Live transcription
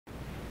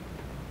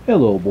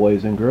Hello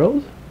boys and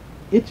girls,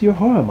 it's your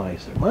Horror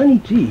Meister, Monty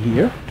G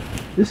here.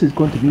 This is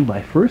going to be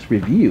my first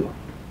review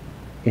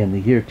in the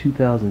year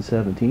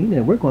 2017,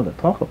 and we're going to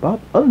talk about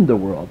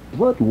Underworld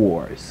Blood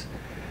Wars.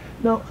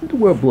 Now,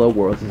 Underworld Blood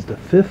Wars is the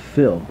fifth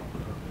film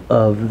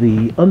of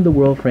the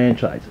Underworld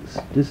franchises.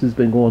 This has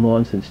been going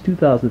on since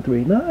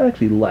 2003, and I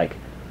actually like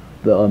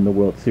the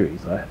Underworld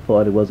series. I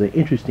thought it was an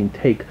interesting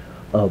take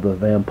of the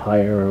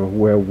vampire or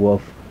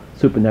werewolf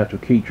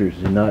supernatural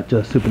creatures, and not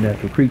just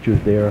supernatural creatures.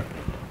 There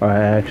are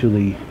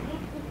actually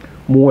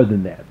more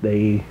than that.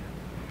 They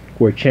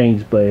were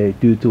changed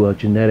due to a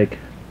genetic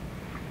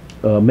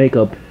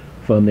makeup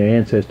from their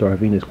ancestor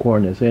Venus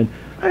Cornus, and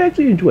I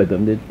actually enjoyed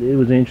them. It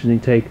was an interesting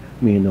take.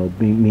 Me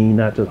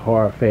not just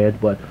horror fans,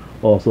 but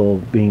also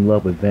being in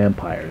love with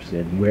vampires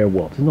and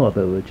werewolves and all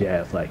that other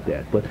jazz like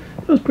that. But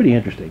it was pretty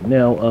interesting.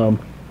 Now,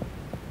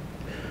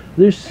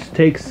 this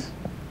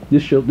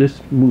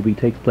movie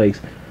takes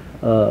place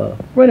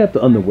right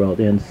after Underworld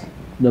ends.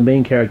 The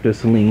main character,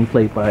 Celine,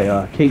 played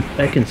by Kate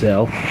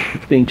Beckinsale,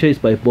 is being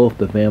chased by both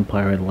the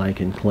vampire and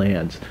Lycan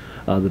clans.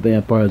 The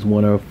vampires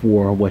want her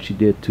for what she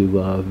did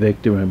to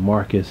Victor and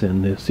Marcus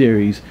in the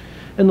series,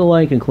 and the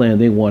Lycan clan,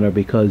 they want her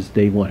because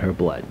they want her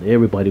blood.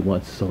 Everybody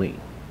wants Celine.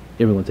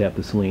 Everyone's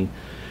after Celine,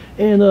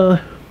 and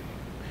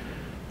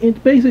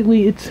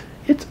basically it's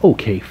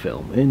okay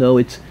film.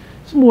 It's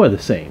more of the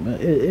same.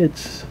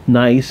 It's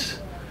nice.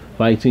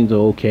 Fight scenes are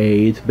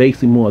okay. It's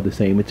basically more of the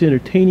same. It's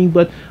entertaining,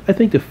 but I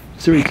think the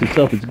series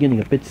itself is getting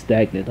a bit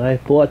stagnant. I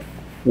thought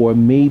for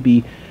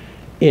maybe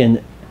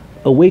in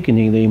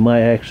Awakening they might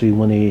actually,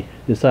 when they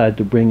decide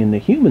to bring in the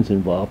humans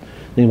involved,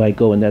 they might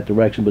go in that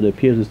direction, but it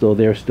appears as though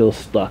they're still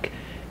stuck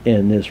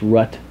in this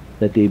rut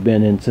that they've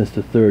been in since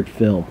the third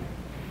film,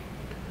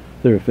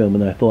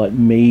 and I thought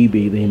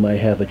maybe they might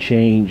have a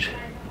change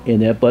in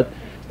that. But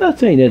it's not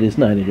saying that it's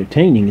not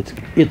entertaining.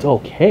 It's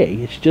okay.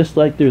 It's just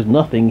like there's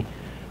nothing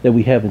that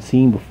we haven't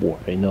seen before.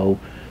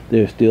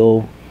 There's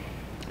still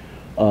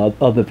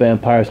other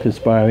vampires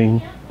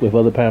conspiring with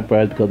other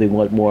vampires because they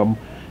want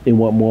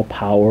more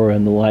power,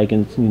 and the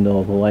Lycans, the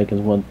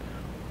Lycans want,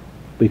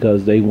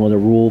 because they want to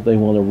rule. They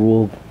want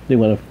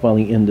to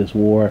finally end this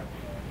war,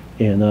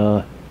 and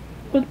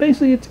but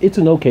basically it's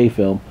an okay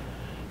film.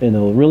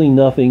 Really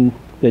nothing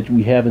that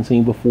we haven't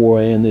seen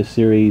before in this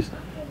series.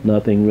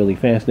 Nothing really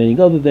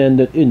fascinating other than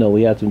that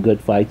we had some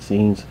good fight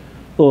scenes,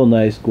 a little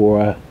nice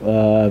gore,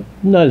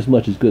 not as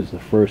much as good as the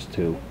first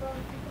two.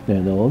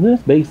 And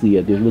that's basically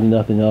it. There's really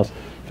nothing else.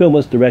 The film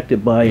was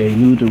directed by a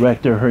new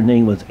director. Her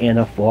name was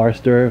Anna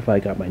Forrester, if I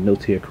got my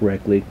notes here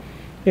correctly.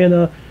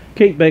 And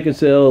Kate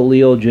Beckinsale,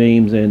 Leo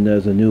James, and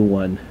there's a new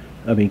one.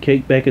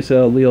 Kate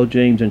Beckinsale, Leo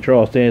James, and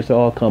Charles Dance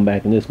all come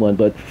back in this one,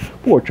 but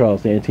poor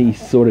Charles Dance,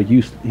 he's sort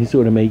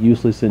of made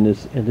useless in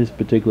this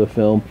particular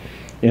film.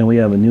 And we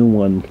have a new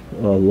one,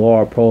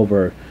 Laura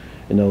Pulver.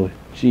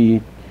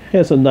 She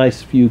has a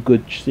nice few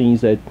good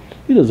scenes that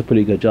he does a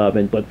pretty good job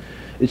in, but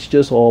it's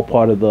just all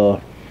part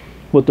of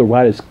what the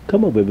writers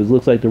come up with. It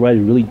looks like the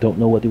writers really don't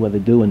know what they want to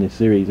do in this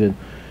series, and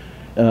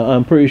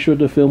I'm pretty sure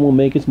the film will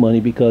make its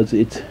money because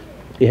it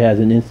has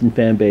an instant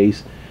fan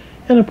base,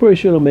 and I'm pretty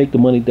sure it'll make the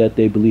money that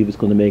they believe it's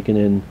going to make, and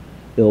then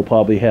they'll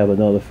probably have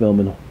another film,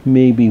 and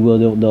maybe we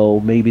don't know.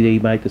 Maybe they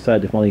might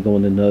decide to finally go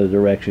in another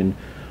direction.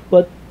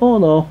 But all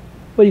in all,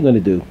 what are you going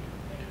to do?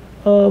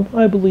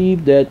 I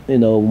believe that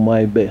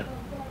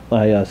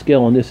my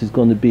scale on this is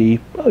going to be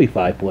probably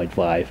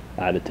 5.5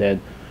 out of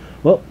 10.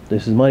 Well,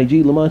 this is Monty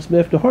G. Lamont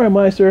Smith, the Horror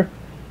Meister,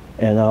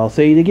 and I'll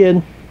say it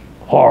again: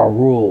 horror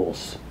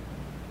rules.